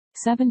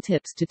7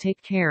 tips to take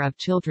care of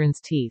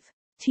children's teeth.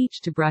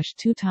 Teach to brush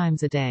 2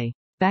 times a day.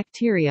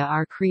 Bacteria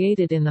are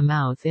created in the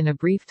mouth in a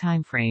brief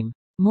time frame.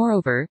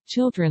 Moreover,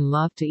 children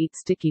love to eat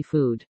sticky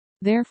food.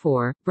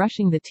 Therefore,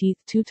 brushing the teeth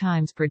 2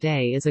 times per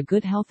day is a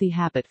good healthy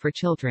habit for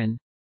children.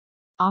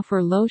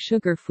 Offer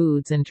low-sugar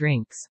foods and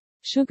drinks.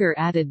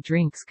 Sugar-added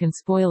drinks can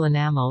spoil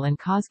enamel and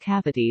cause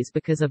cavities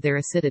because of their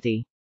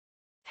acidity.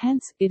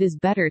 Hence, it is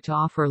better to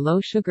offer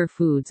low-sugar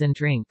foods and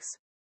drinks.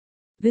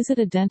 Visit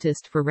a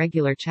dentist for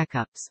regular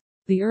checkups.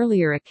 The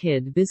earlier a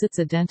kid visits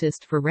a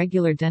dentist for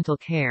regular dental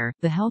care,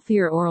 the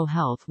healthier oral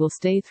health will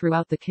stay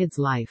throughout the kid's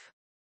life.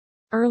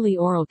 Early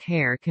oral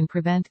care can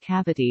prevent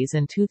cavities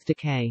and tooth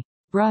decay.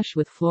 Brush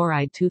with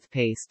fluoride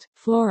toothpaste.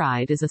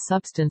 Fluoride is a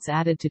substance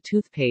added to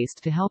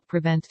toothpaste to help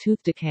prevent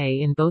tooth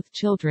decay in both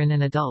children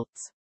and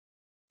adults.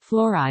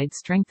 Fluoride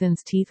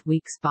strengthens teeth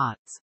weak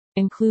spots.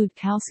 Include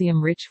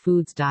calcium-rich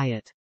foods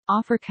diet.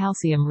 Offer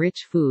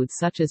calcium-rich foods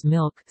such as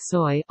milk,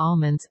 soy,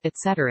 almonds,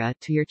 etc.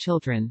 to your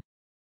children.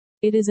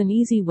 It is an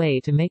easy way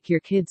to make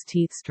your kids'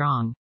 teeth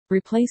strong.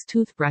 Replace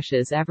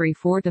toothbrushes every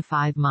 4 to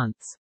 5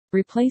 months.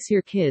 Replace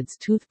your kids'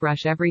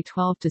 toothbrush every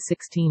 12 to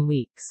 16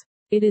 weeks.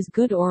 It is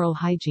good oral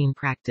hygiene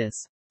practice.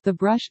 The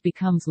brush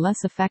becomes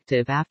less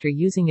effective after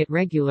using it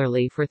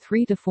regularly for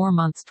 3 to 4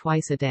 months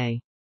twice a day.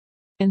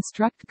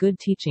 Instruct good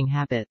teaching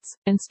habits.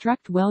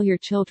 Instruct well your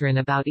children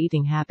about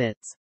eating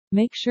habits.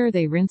 Make sure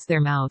they rinse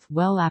their mouth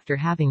well after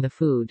having the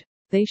food.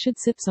 They should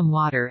sip some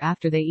water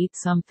after they eat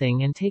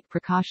something and take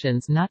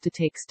precautions not to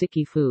take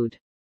sticky food.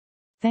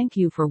 Thank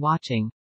you for watching.